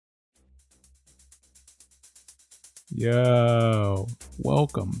Yo,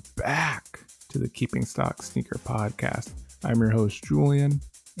 welcome back to the Keeping Stock Sneaker Podcast. I'm your host, Julian,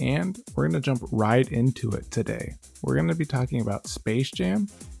 and we're going to jump right into it today. We're going to be talking about Space Jam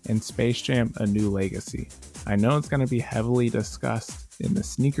and Space Jam: A New Legacy. I know it's going to be heavily discussed in the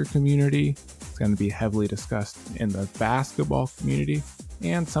sneaker community, it's going to be heavily discussed in the basketball community,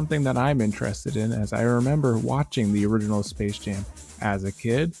 and something that I'm interested in as I remember watching the original Space Jam as a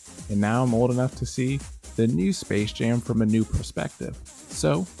kid, and now I'm old enough to see the new Space Jam from a new perspective.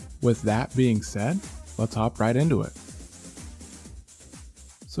 So, with that being said, let's hop right into it.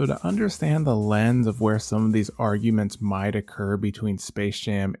 So, to understand the lens of where some of these arguments might occur between Space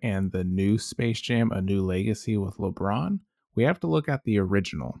Jam and the new Space Jam: A New Legacy with LeBron, we have to look at the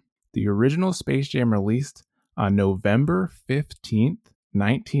original. The original Space Jam released on November 15th,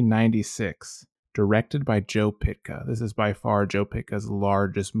 1996, directed by Joe Pytka. This is by far Joe Pytka's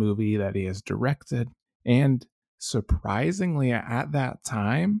largest movie that he has directed. And surprisingly, at that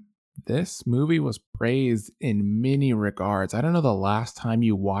time, this movie was praised in many regards. I don't know the last time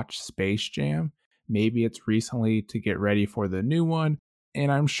you watched Space Jam. Maybe it's recently to get ready for the new one.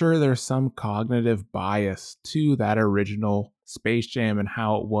 And I'm sure there's some cognitive bias to that original Space Jam and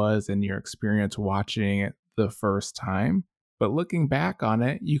how it was in your experience watching it the first time. But looking back on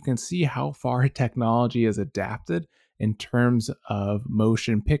it, you can see how far technology has adapted in terms of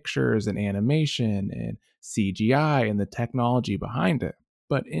motion pictures and animation and CGI and the technology behind it.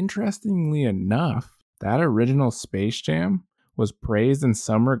 But interestingly enough, that original Space Jam was praised in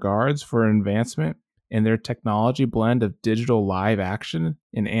some regards for advancement in their technology blend of digital live action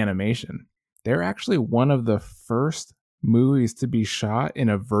and animation. They're actually one of the first movies to be shot in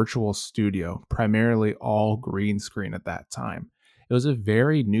a virtual studio, primarily all green screen at that time. It was a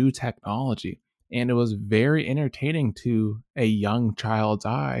very new technology, and it was very entertaining to a young child's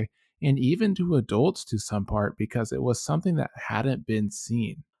eye and even to adults to some part because it was something that hadn't been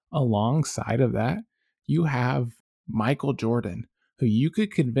seen. Alongside of that, you have Michael Jordan, who you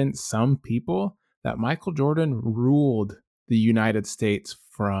could convince some people that Michael Jordan ruled the United States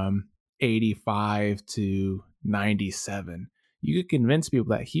from 85 to 97. You could convince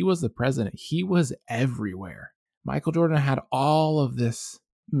people that he was the president. He was everywhere. Michael Jordan had all of this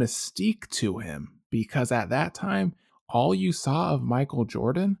mystique to him because at that time, all you saw of Michael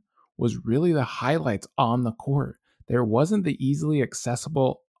Jordan was really the highlights on the court. There wasn't the easily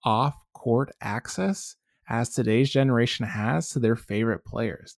accessible off-court access as today's generation has to their favorite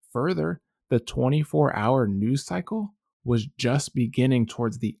players. Further, the 24-hour news cycle was just beginning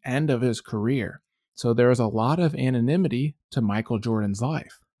towards the end of his career, so there was a lot of anonymity to Michael Jordan's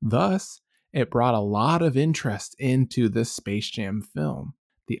life. Thus, it brought a lot of interest into this Space Jam film.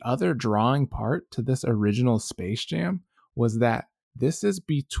 The other drawing part to this original Space Jam was that this is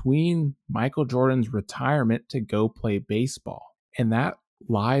between Michael Jordan's retirement to go play baseball. And that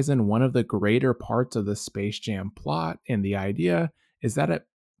lies in one of the greater parts of the Space Jam plot. And the idea is that it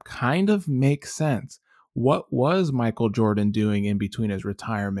kind of makes sense. What was Michael Jordan doing in between his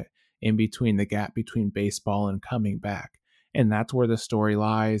retirement, in between the gap between baseball and coming back? And that's where the story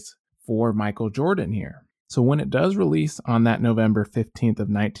lies for Michael Jordan here. So when it does release on that November 15th of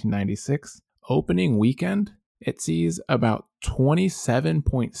 1996, opening weekend, it sees about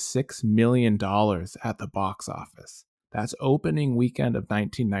 $27.6 million at the box office. That's opening weekend of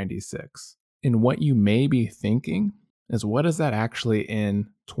 1996. And what you may be thinking is, what is that actually in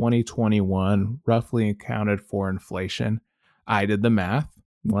 2021, roughly accounted for inflation? I did the math.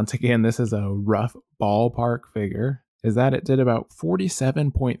 Once again, this is a rough ballpark figure, is that it did about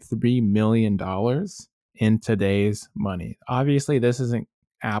 $47.3 million in today's money. Obviously, this isn't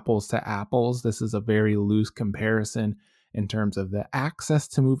apples to apples. This is a very loose comparison in terms of the access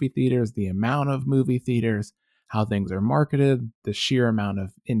to movie theaters, the amount of movie theaters, how things are marketed, the sheer amount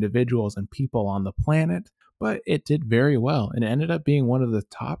of individuals and people on the planet. But it did very well and it ended up being one of the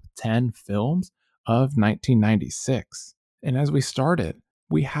top 10 films of 1996. And as we started,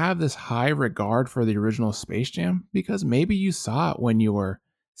 we have this high regard for the original Space Jam because maybe you saw it when you were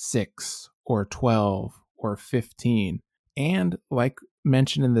 6 or 12 or 15. And like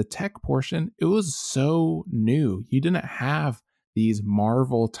mentioned in the tech portion, it was so new. You didn't have these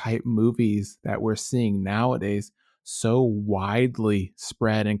Marvel type movies that we're seeing nowadays so widely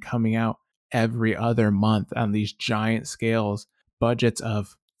spread and coming out every other month on these giant scales, budgets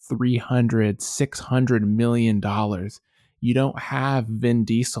of $300-600 million. You don't have Vin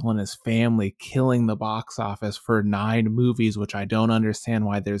Diesel and his family killing the box office for 9 movies, which I don't understand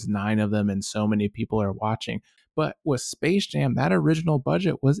why there's 9 of them and so many people are watching. But with Space Jam, that original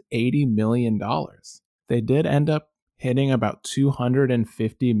budget was $80 million. They did end up hitting about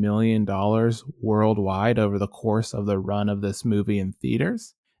 $250 million worldwide over the course of the run of this movie in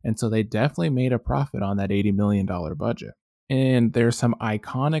theaters. And so they definitely made a profit on that $80 million budget. And there's some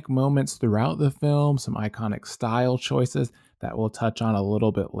iconic moments throughout the film, some iconic style choices that we'll touch on a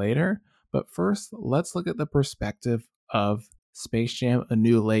little bit later. But first, let's look at the perspective of Space Jam: A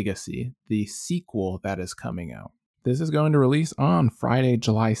New Legacy, the sequel that is coming out. This is going to release on Friday,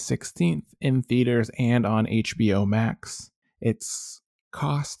 July 16th in theaters and on HBO Max. It's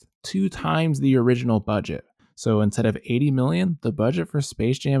cost 2 times the original budget. So instead of $80 million, the budget for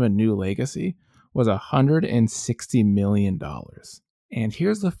Space Jam: A New Legacy was $160 million. And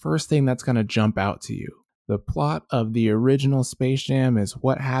here's the first thing that's going to jump out to you. The plot of the original Space Jam is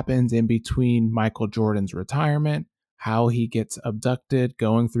what happens in between Michael Jordan's retirement, how he gets abducted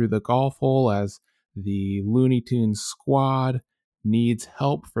going through the golf hole as the Looney Tunes squad needs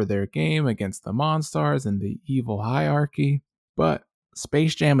help for their game against the Monstars and the evil hierarchy. But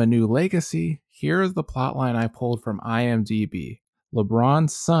Space Jam: A New Legacy, here is the plotline I pulled from IMDb.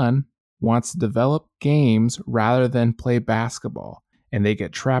 LeBron's son wants to develop games rather than play basketball, and they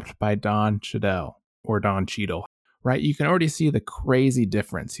get trapped by Don Cheadle, or Don Cheadle, right? You can already see the crazy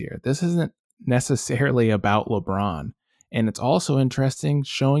difference here. This isn't necessarily about LeBron. And it's also interesting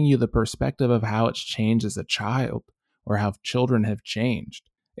showing you the perspective of how it's changed as a child or how children have changed.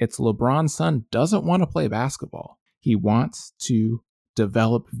 It's LeBron's son doesn't want to play basketball. He wants to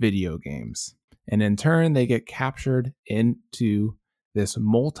develop video games. And in turn, they get captured into this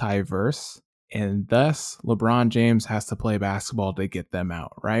multiverse. And thus, LeBron James has to play basketball to get them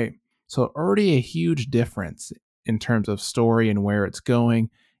out, right? So already a huge difference in terms of story and where it's going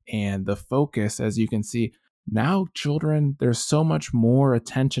and the focus, as you can see. Now, children, there's so much more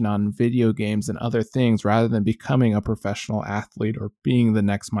attention on video games and other things rather than becoming a professional athlete or being the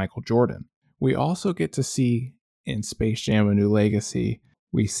next Michael Jordan. We also get to see in Space Jam: A New Legacy,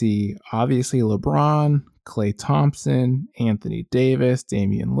 we see obviously LeBron, Klay Thompson, Anthony Davis,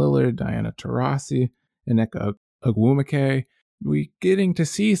 Damian Lillard, Diana Taurasi, Nneka Ogwumike. We getting to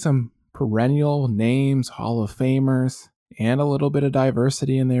see some perennial names, Hall of Famers, and a little bit of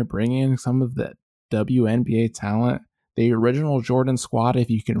diversity in there, bringing some of the WNBA talent. The original Jordan squad, if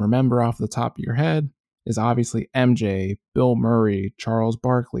you can remember off the top of your head, is obviously MJ, Bill Murray, Charles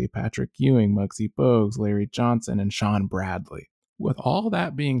Barkley, Patrick Ewing, Muggsy Bogues, Larry Johnson, and Shawn Bradley. With all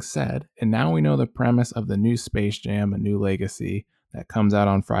that being said, and now we know the premise of the new Space Jam: A New Legacy that comes out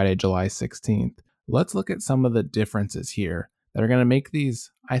on Friday, July 16th, let's look at some of the differences here that are going to make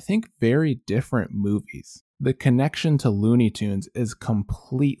these, I think, very different movies. The connection to Looney Tunes is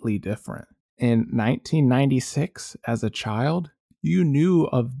completely different. In 1996, as a child, you knew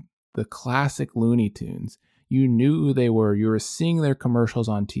of the classic Looney Tunes. You knew who they were. You were seeing their commercials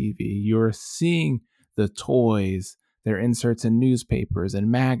on TV. You were seeing the toys, their inserts in newspapers and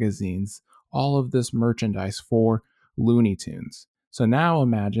magazines, all of this merchandise for Looney Tunes. So now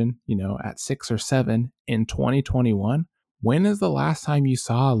imagine, at 6 or 7 in 2021, when is the last time you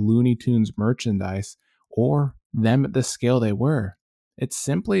saw Looney Tunes merchandise or them at the scale they were? It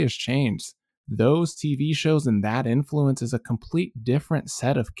simply has changed. Those TV shows and that influence is a complete different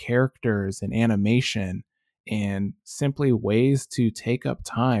set of characters and animation and simply ways to take up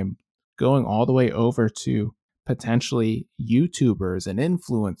time, going all the way over to potentially YouTubers and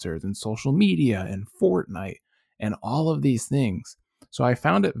influencers and social media and Fortnite and all of these things. So I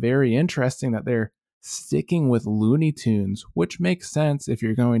found it very interesting that they're sticking with Looney Tunes, which makes sense if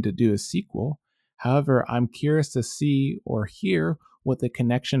you're going to do a sequel. However, I'm curious to see or hear what the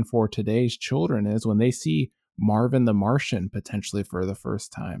connection for today's children is when they see Marvin the Martian potentially for the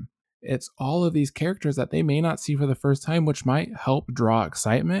first time. It's all of these characters that they may not see for the first time, which might help draw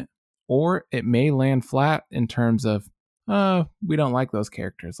excitement, or it may land flat in terms of, we don't like those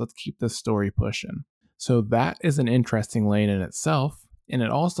characters. Let's keep this story pushing. So that is an interesting lane in itself. And it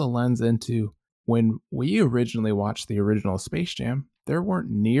also lends into when we originally watched the original Space Jam, there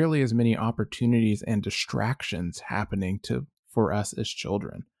weren't nearly as many opportunities and distractions happening for us as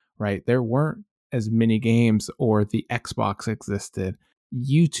children, right? There weren't as many games, or the Xbox existed.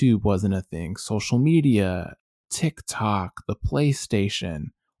 YouTube wasn't a thing. Social media, TikTok, the PlayStation,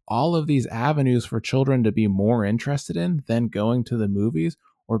 all of these avenues for children to be more interested in than going to the movies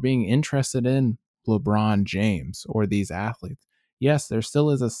or being interested in LeBron James or these athletes. Yes, there still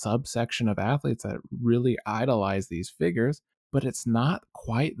is a subsection of athletes that really idolize these figures, but it's not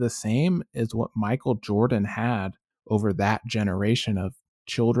quite the same as what Michael Jordan had over that generation of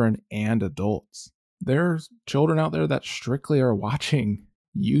children and adults. There's children out there that strictly are watching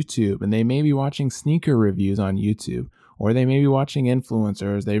YouTube, and they may be watching sneaker reviews on YouTube, or they may be watching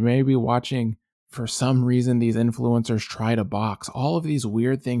influencers, they may be watching for some reason these influencers try to box. All of these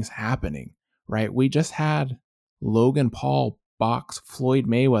weird things happening, right? We just had Logan Paul box Floyd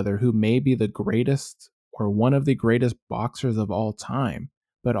Mayweather, who may be the greatest or one of the greatest boxers of all time.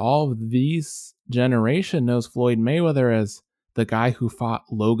 But all of these generation knows Floyd Mayweather as the guy who fought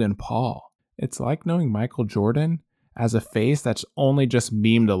Logan Paul. It's like knowing Michael Jordan as a face that's only just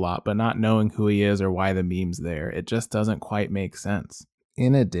memed a lot, but not knowing who he is or why the meme's there. It just doesn't quite make sense.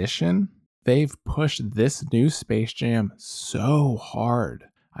 In addition, they've pushed this new Space Jam so hard.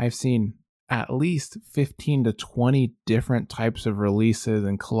 I've seen at least 15 to 20 different types of releases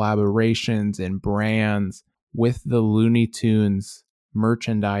and collaborations and brands with the Looney Tunes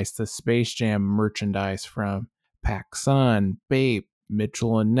merchandise, the Space Jam merchandise from PacSun, Bape,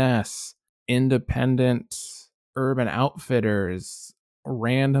 Mitchell and Ness, independent Urban Outfitters,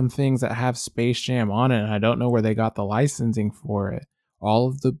 random things that have Space Jam on it. And I don't know where they got the licensing for it. All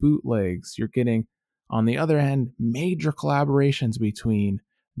of the bootlegs. You're getting, on the other hand, major collaborations between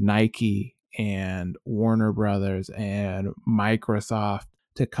Nike and Warner Brothers and Microsoft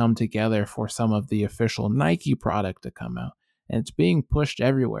to come together for some of the official Nike product to come out. And it's being pushed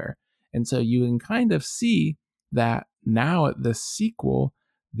everywhere. And so you can kind of see that now at the sequel,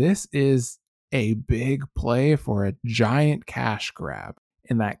 this is a big play for a giant cash grab.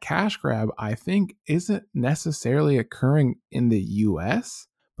 And that cash grab, I think, isn't necessarily occurring in the US,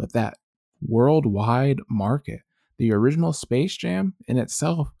 but that worldwide market. The original Space Jam in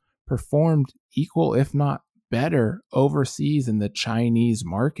itself performed equal, if not better, overseas in the Chinese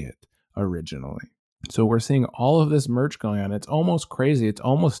market originally. So we're seeing all of this merch going on. It's almost crazy. It's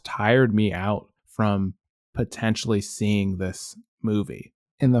almost tired me out from potentially seeing this movie.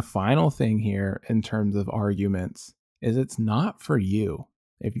 And the final thing here in terms of arguments is it's not for you.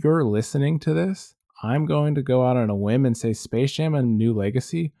 If you're listening to this, I'm going to go out on a whim and say Space Jam: A New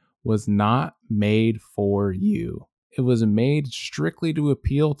Legacy was not made for you. It was made strictly to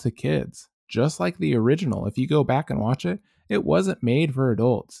appeal to kids, just like the original. If you go back and watch it, it wasn't made for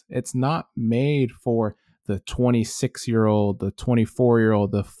adults. It's not made for the 26-year-old, the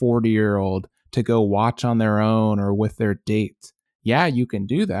 24-year-old, the 40-year-old to go watch on their own or with their dates. Yeah, you can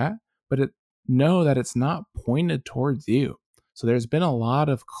do that, but know that it's not pointed towards you. So there's been a lot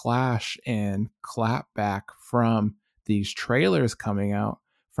of clash and clapback from these trailers coming out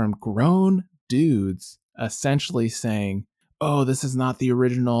from grown dudes essentially saying, oh, this is not the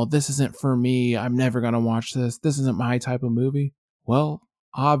original. This isn't for me. I'm never going to watch this. This isn't my type of movie. Well,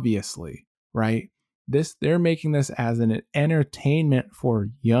 obviously, right? They're making this as an entertainment for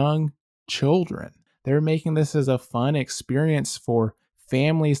young children. They're making this as a fun experience for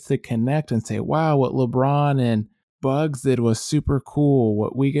families to connect and say, wow, what LeBron and Bugs did was super cool.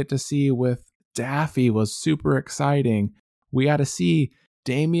 What we get to see with Daffy was super exciting. We got to see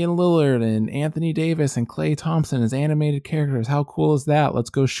Damian Lillard and Anthony Davis and Klay Thompson as animated characters. How cool is that?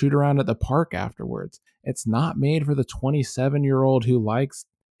 Let's go shoot around at the park afterwards. It's not made for the 27-year-old who likes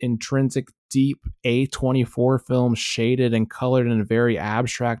intrinsic, deep A24 films shaded and colored in a very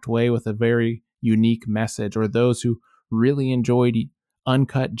abstract way with a very unique message, or those who really enjoyed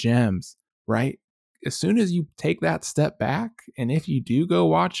Uncut Gems, right? As soon as you take that step back, and if you do go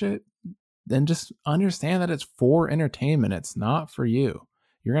watch it, then just understand that it's for entertainment. It's not for you.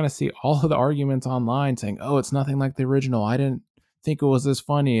 You're going to see all of the arguments online saying, oh, it's nothing like the original. I didn't think it was this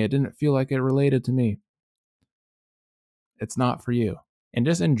funny. It didn't feel like it related to me. It's not for you. And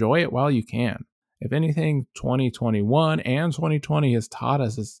just enjoy it while you can. If anything, 2021 and 2020 has taught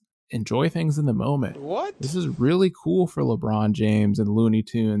us is enjoy things in the moment. What? This is really cool for LeBron James and Looney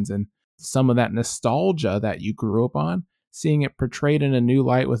Tunes and some of that nostalgia that you grew up on, seeing it portrayed in a new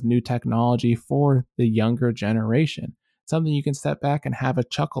light with new technology for the younger generation. Something you can step back and have a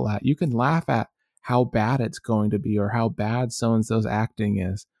chuckle at. You can laugh at how bad it's going to be, or how bad so-and-so's acting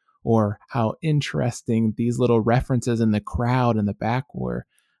is, or how interesting these little references in the crowd in the back were.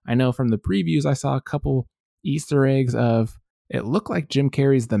 I know from the previews, I saw a couple Easter eggs of, it looked like Jim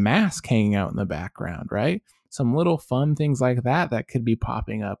Carrey's The Mask hanging out in the background, right? Some little fun things like that could be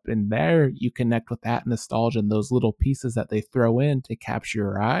popping up. And there you connect with that nostalgia and those little pieces that they throw in to capture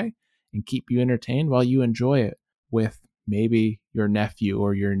your eye and keep you entertained while you enjoy it with maybe your nephew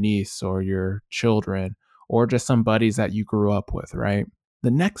or your niece or your children or just some buddies that you grew up with, right?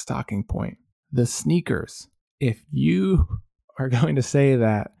 The next talking point, the sneakers. If you are going to say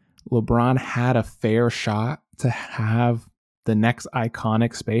that LeBron had a fair shot to have the next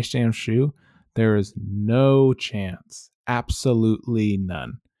iconic Space Jam shoe, there is no chance, absolutely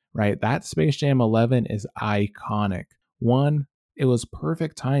none, right? That Space Jam 11 is iconic. One, it was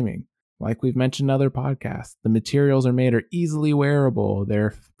perfect timing. Like we've mentioned in other podcasts, the materials are easily wearable.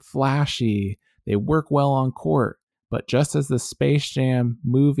 They're flashy. They work well on court. But just as the Space Jam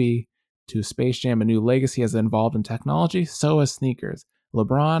movie to Space Jam: A New Legacy has evolved in technology, so has sneakers.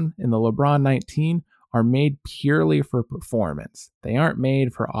 LeBron and the LeBron 19 are made purely for performance. They aren't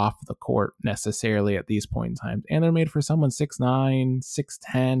made for off the court necessarily at these points in time. And they're made for someone 6'9,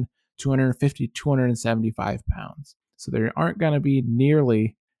 6'10, 250, 275 pounds. So they aren't going to be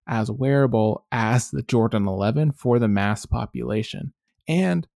nearly as wearable as the Jordan 11 for the mass population.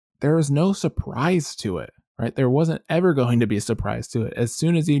 And there is no surprise to it, right? There wasn't ever going to be a surprise to it. As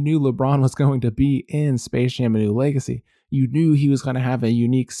soon as you knew LeBron was going to be in Space Jam: A New Legacy, you knew he was going to have a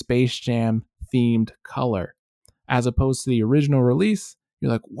unique Space Jam themed color. As opposed to the original release,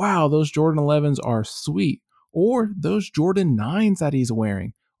 you're like, wow, those Jordan 11s are sweet. Or those Jordan 9s that he's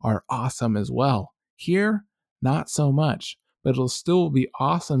wearing are awesome as well. Here, not so much, but it'll still be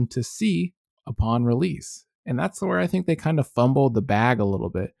awesome to see upon release. And that's where I think they kind of fumbled the bag a little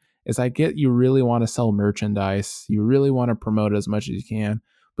bit. Is I get you really want to sell merchandise, you really want to promote it as much as you can,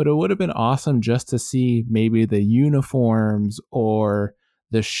 but it would have been awesome just to see maybe the uniforms or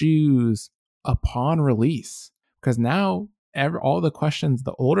the shoes upon release. Because now all the questions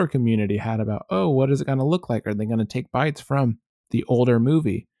the older community had about, oh, what is it going to look like? Are they going to take bites from the older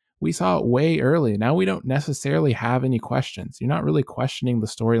movie? We saw it way early. Now we don't necessarily have any questions. You're not really questioning the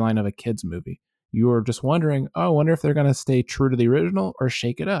storyline of a kid's movie. You are just wondering, oh, I wonder if they're going to stay true to the original or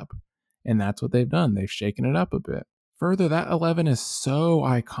shake it up. And that's what they've done. They've shaken it up a bit. Further, that 11 is so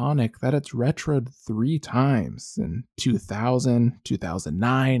iconic that it's retroed 3 times in 2000,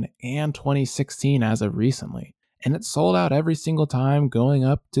 2009, and 2016 as of recently. And it's sold out every single time, going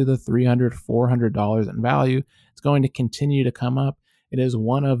up to the $300, $400 in value. It's going to continue to come up. It is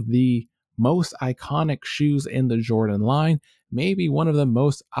one of the most iconic shoes in the Jordan line, maybe one of the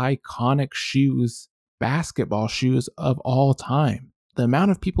most iconic shoes, basketball shoes of all time. The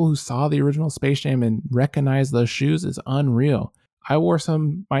amount of people who saw the original Space Jam and recognized those shoes is unreal. I wore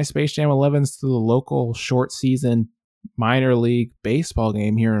my Space Jam 11s to the local short season minor league baseball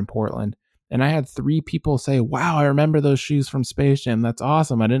game here in Portland. And I had 3 people say, wow, I remember those shoes from Space Jam. That's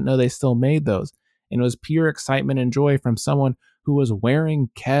awesome. I didn't know they still made those. And it was pure excitement and joy from someone who was wearing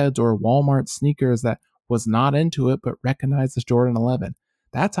Keds or Walmart sneakers that was not into it, but recognized the Jordan 11.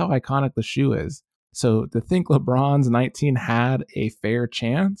 That's how iconic the shoe is. So to think LeBron's 19 had a fair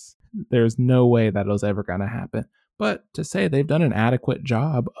chance, there's no way that it was ever going to happen. But to say they've done an adequate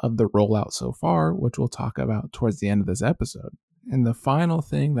job of the rollout so far, which we'll talk about towards the end of this episode. And the final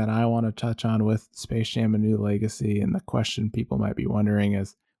thing that I want to touch on with Space Jam: A New Legacy, and the question people might be wondering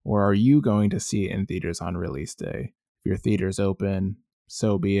is, or are you going to see it in theaters on release day? If your theater's open,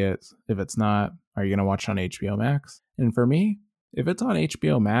 so be it. If it's not, are you going to watch it on HBO Max? And for me, if it's on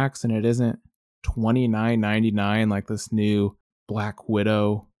HBO Max and it isn't $29.99 like this new Black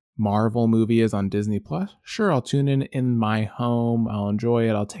Widow Marvel movie is on Disney Plus, sure, I'll tune in my home, I'll enjoy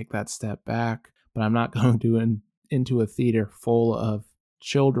it, I'll take that step back, but I'm not going to into a theater full of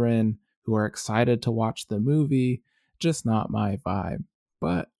children who are excited to watch the movie. Just not my vibe.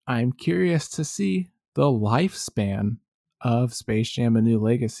 But I'm curious to see the lifespan of Space Jam: A New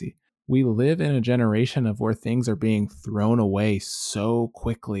Legacy. We live in a generation of where things are being thrown away so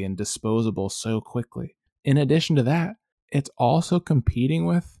quickly and disposable so quickly. In addition to that, it's also competing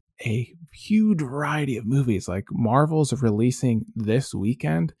with a huge variety of movies. Like Marvel's releasing this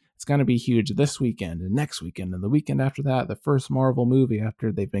weekend. It's going to be huge this weekend and next weekend and the weekend after that, the first Marvel movie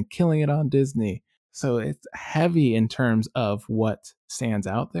after they've been killing it on Disney. So it's heavy in terms of what stands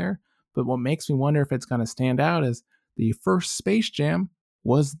out there. But what makes me wonder if it's going to stand out is the first Space Jam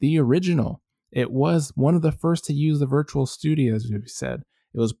was the original. It was one of the first to use the virtual studio, as we said.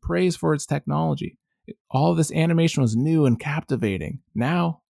 It was praised for its technology. All of this animation was new and captivating.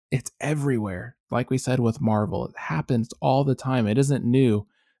 Now it's everywhere. Like we said with Marvel, it happens all the time. It isn't new.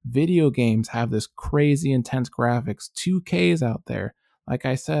 Video games have this crazy intense graphics, 2Ks out there. Like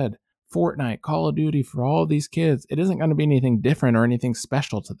I said, Fortnite, Call of Duty, for all of these kids, it isn't going to be anything different or anything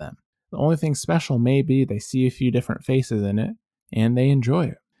special to them. The only thing special may be they see a few different faces in it and they enjoy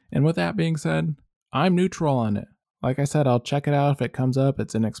it. And with that being said, I'm neutral on it. Like I said, I'll check it out if it comes up.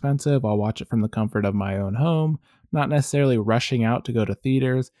 It's inexpensive. I'll watch it from the comfort of my own home, not necessarily rushing out to go to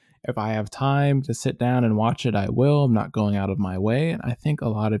theaters. If I have time to sit down and watch it, I will. I'm not going out of my way. And I think a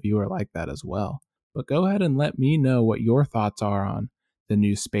lot of you are like that as well. But go ahead and let me know what your thoughts are on the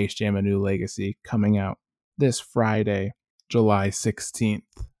new Space Jam: A New Legacy coming out this Friday, July 16th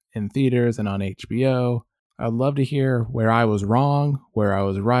in theaters and on HBO. I'd love to hear where I was wrong, where I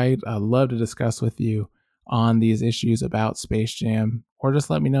was right. I'd love to discuss with you on these issues about Space Jam, or just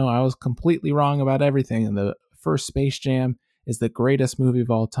let me know I was completely wrong about everything and the first Space Jam is the greatest movie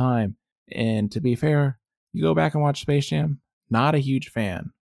of all time. And to be fair, you go back and watch Space Jam, not a huge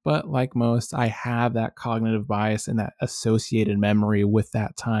fan. But like most, I have that cognitive bias and that associated memory with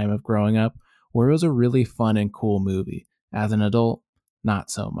that time of growing up where it was a really fun and cool movie. As an adult, not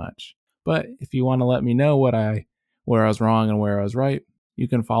so much. But if you want to let me know where I was wrong and where I was right, you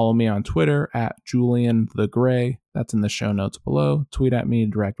can follow me on Twitter at Julian the Gray. That's in the show notes below. Tweet at me,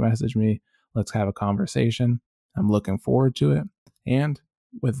 direct message me. Let's have a conversation. I'm looking forward to it. And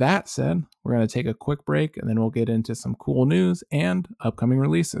with that said, we're going to take a quick break and then we'll get into some cool news and upcoming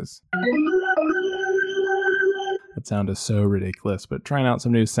releases. That sounded so ridiculous, but trying out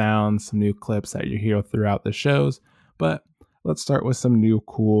some new sounds, some new clips that you hear throughout the shows. But let's start with some new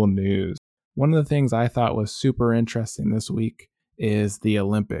cool news. One of the things I thought was super interesting this week is the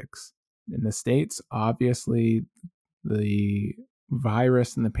Olympics. In the States, obviously, the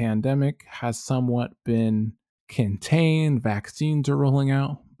virus and the pandemic has somewhat been contained. Vaccines are rolling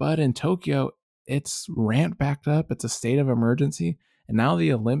out. But in Tokyo, it's ramped back up. It's a state of emergency. And now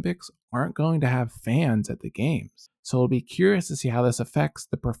the Olympics aren't going to have fans at the games. So it'll be curious to see how this affects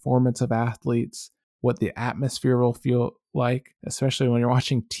the performance of athletes, what the atmosphere will feel like, especially when you're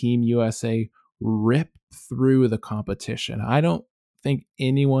watching Team USA rip through the competition. I don't think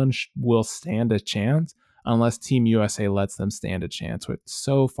anyone will stand a chance unless Team USA lets them stand a chance, which is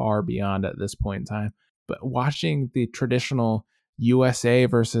so far beyond at this point in time. But watching the traditional USA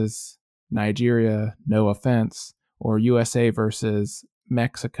versus Nigeria, no offense, or USA versus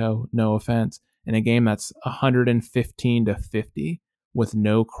Mexico, no offense, in a game that's 115-50 with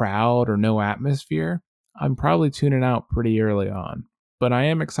no crowd or no atmosphere, I'm probably tuning out pretty early on. But I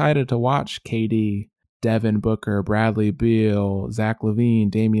am excited to watch KD, Devin Booker, Bradley Beal, Zach LaVine,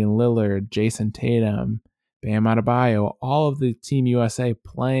 Damian Lillard, Jason Tatum, Bam Adebayo, all of the Team USA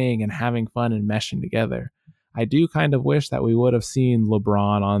playing and having fun and meshing together. I do kind of wish that we would have seen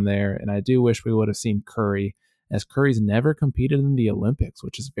LeBron on there, and I do wish we would have seen Curry, as Curry's never competed in the Olympics,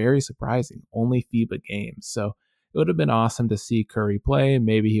 which is very surprising, only FIBA games. So it would have been awesome to see Curry play.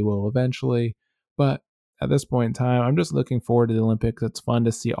 Maybe he will eventually, but at this point in time, I'm just looking forward to the Olympics. It's fun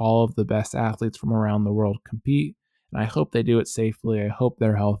to see all of the best athletes from around the world compete, and I hope they do it safely. I hope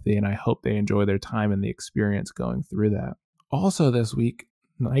they're healthy, and I hope they enjoy their time and the experience going through that. Also this week,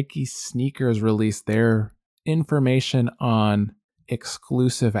 Nike sneakers released their information on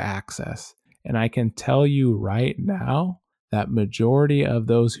exclusive access. And I can tell you right now that majority of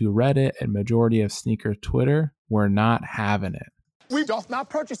those who read it and majority of sneaker Twitter were not having it. We doth not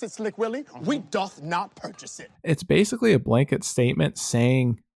purchase it, Slick Willie. We doth not purchase it. It's basically a blanket statement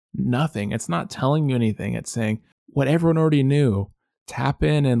saying nothing. It's not telling you anything. It's saying what everyone already knew. Tap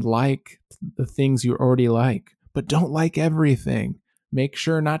in and like the things you already like, but don't like everything. Make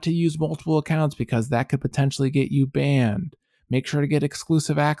sure not to use multiple accounts because that could potentially get you banned. Make sure to get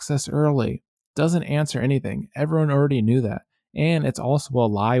exclusive access early. Doesn't answer anything. Everyone already knew that. And it's also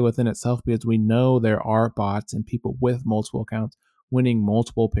a lie within itself because we know there are bots and people with multiple accounts winning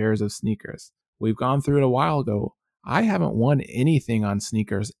multiple pairs of sneakers. We've gone through it a while ago. I haven't won anything on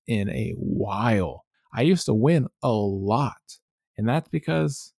sneakers in a while. I used to win a lot. And that's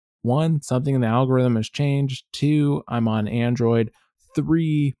because, one, something in the algorithm has changed. Two, I'm on Android.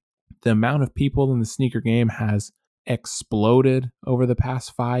 Three, the amount of people in the sneaker game has exploded over the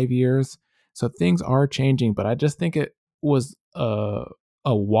past 5 years. So things are changing, but I just think it was a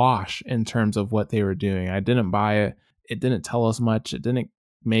wash in terms of what they were doing. I didn't buy it. It didn't tell us much. It didn't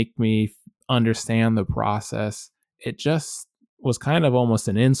make me understand the process. It just was kind of almost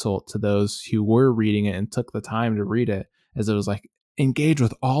an insult to those who were reading it and took the time to read it, as it was like, engage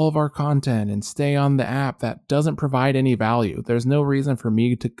with all of our content and stay on the app that doesn't provide any value. There's no reason for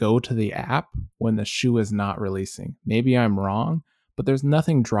me to go to the app when the shoe is not releasing. Maybe I'm wrong, but there's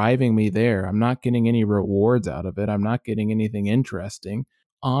nothing driving me there. I'm not getting any rewards out of it. I'm not getting anything interesting.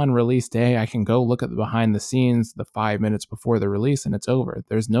 On release day, I can go look at the behind the scenes the 5 minutes before the release and it's over.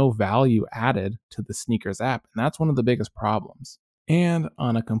 There's no value added to the sneakers app, and that's one of the biggest problems. And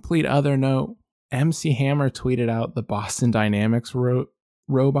on a complete other note, MC Hammer tweeted out the Boston Dynamics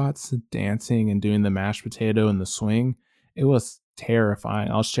robots dancing and doing the mashed potato and the swing. It was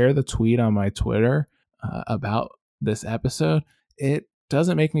terrifying. I'll share the tweet on my Twitter about this episode. It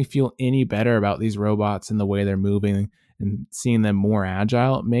doesn't make me feel any better about these robots and the way they're moving and seeing them more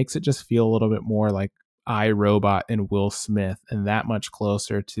agile. It makes it just feel a little bit more like iRobot and Will Smith, and that much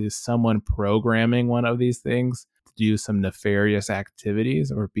closer to someone programming one of these things to do some nefarious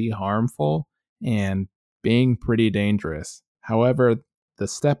activities or be harmful and being pretty dangerous. However, the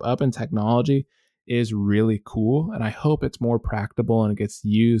step up in technology is really cool, and I hope it's more practical and it gets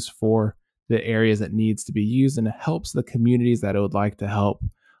used for the areas that needs to be used, and it helps the communities that it would like to help,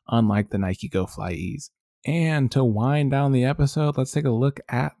 unlike the Nike Go Fly E's. And to wind down the episode, let's take a look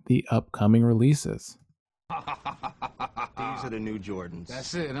at the upcoming releases. These are the new Jordans.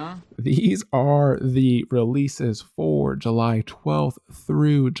 That's it, huh? These are the releases for July 12th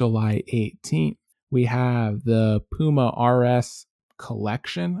through July 18th. We have the Puma RS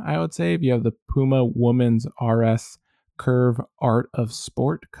collection, I would say. You have the Puma Women's RS Curve Art of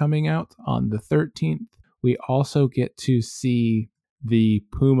Sport coming out on the 13th. We also get to see the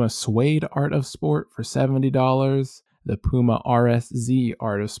Puma Suede Art of Sport for $70, the Puma RSZ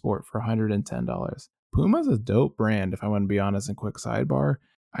Art of Sport for $110. Puma's a dope brand, if I want to be honest, and quick sidebar.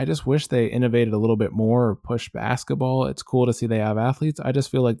 I just wish they innovated a little bit more or pushed basketball. It's cool to see they have athletes. I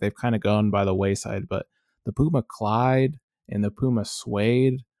just feel like they've kind of gone by the wayside, but the Puma Clyde and the Puma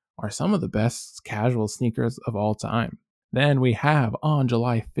Suede are some of the best casual sneakers of all time. Then we have on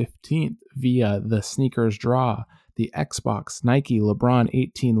July 15th via the Sneakers Draw, the Xbox Nike LeBron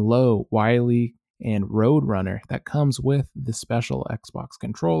 18 Low Wiley and Roadrunner that comes with the special Xbox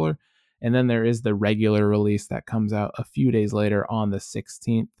controller. And then there is the regular release that comes out a few days later on the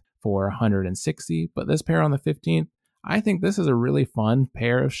 16th for $160. But this pair on the 15th, I think this is a really fun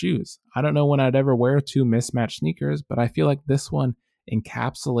pair of shoes. I don't know when I'd ever wear two mismatched sneakers, but I feel like this one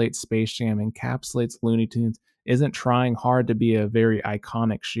encapsulates Space Jam, encapsulates Looney Tunes, isn't trying hard to be a very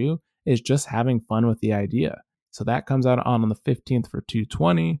iconic shoe, is just having fun with the idea. So that comes out on the 15th for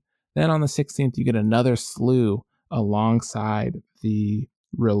 $220. Then on the 16th, you get another slew alongside the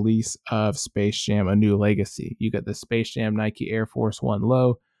release of Space Jam: A New Legacy. You get the Space Jam Nike Air Force 1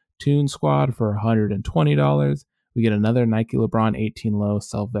 Low Toon Squad for $120. We get another Nike LeBron 18 Low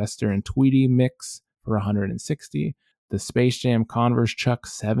Sylvester and Tweety mix for $160. The Space Jam Converse Chuck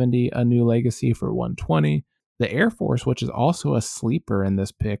 70 A New Legacy for $120. The Air Force, which is also a sleeper in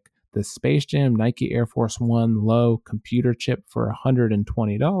this pick, the Space Jam Nike Air Force 1 Low Computer Chip for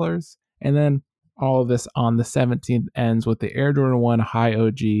 $120. And then all of this on the 17th ends with the Air Jordan 1 High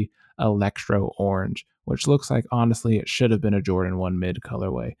OG Electro Orange, which looks like, honestly, it should have been a Jordan 1 mid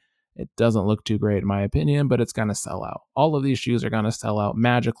colorway. It doesn't look too great in my opinion, but it's going to sell out. All of these shoes are going to sell out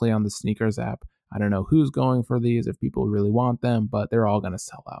magically on the Sneakers app. I don't know who's going for these, if people really want them, but they're all going to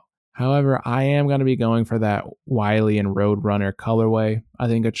sell out. However, I am going to be going for that Wiley and Roadrunner colorway. I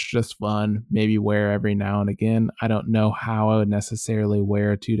think it's just fun, maybe wear every now and again. I don't know how I would necessarily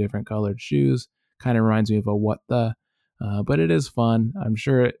wear two different colored shoes. Kind of reminds me of a What The, but it is fun. I'm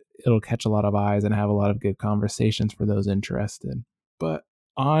sure it'll catch a lot of eyes and have a lot of good conversations for those interested. But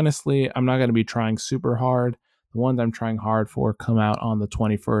honestly, I'm not going to be trying super hard. The ones I'm trying hard for come out on the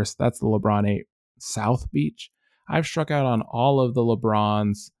 21st. That's the LeBron 8 South Beach. I've struck out on all of the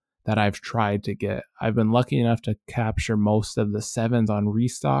LeBrons that I've tried to get. I've been lucky enough to capture most of the 7s on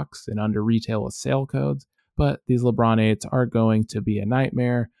restocks and under retail with sale codes, but these LeBron 8s are going to be a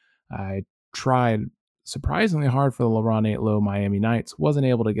nightmare. I tried surprisingly hard for the LeBron 8 Low Miami Nights, wasn't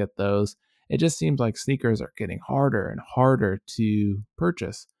able to get those. It just seems like sneakers are getting harder and harder to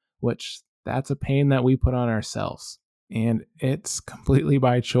purchase, which that's a pain that we put on ourselves. And it's completely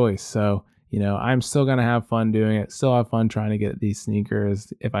by choice. So, I'm still going to have fun doing it, still have fun trying to get these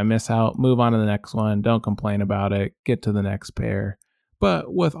sneakers. If I miss out, move on to the next one. Don't complain about it. Get to the next pair.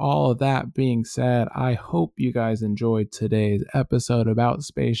 But with all of that being said, I hope you guys enjoyed today's episode about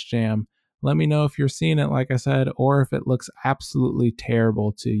Space Jam. Let me know if you're seeing it, like I said, or if it looks absolutely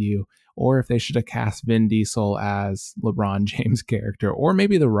terrible to you, or if they should have cast Vin Diesel as LeBron James' character, or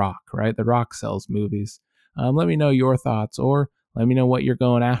maybe The Rock, right? The Rock sells movies. Let me know your thoughts, or let me know what you're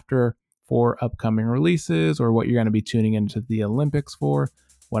going after for upcoming releases, or what you're going to be tuning into the Olympics for.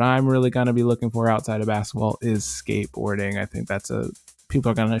 What I'm really going to be looking for outside of basketball is skateboarding. I think people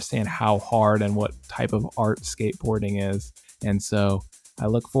are going to understand how hard and what type of art skateboarding is. And so I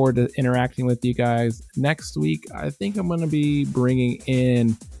look forward to interacting with you guys next week. I think I'm going to be bringing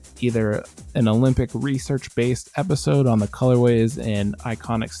in either an Olympic research-based episode on the colorways and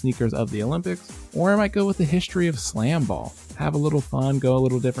iconic sneakers of the Olympics, or I might go with the history of slam ball. Have a little fun, go a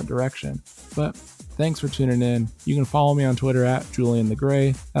little different direction. But thanks for tuning in. You can follow me on Twitter at Julian the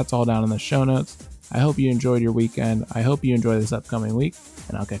Gray. That's all down in the show notes. I hope you enjoyed your weekend. I hope you enjoy this upcoming week,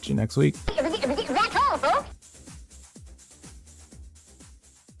 and I'll catch you next week.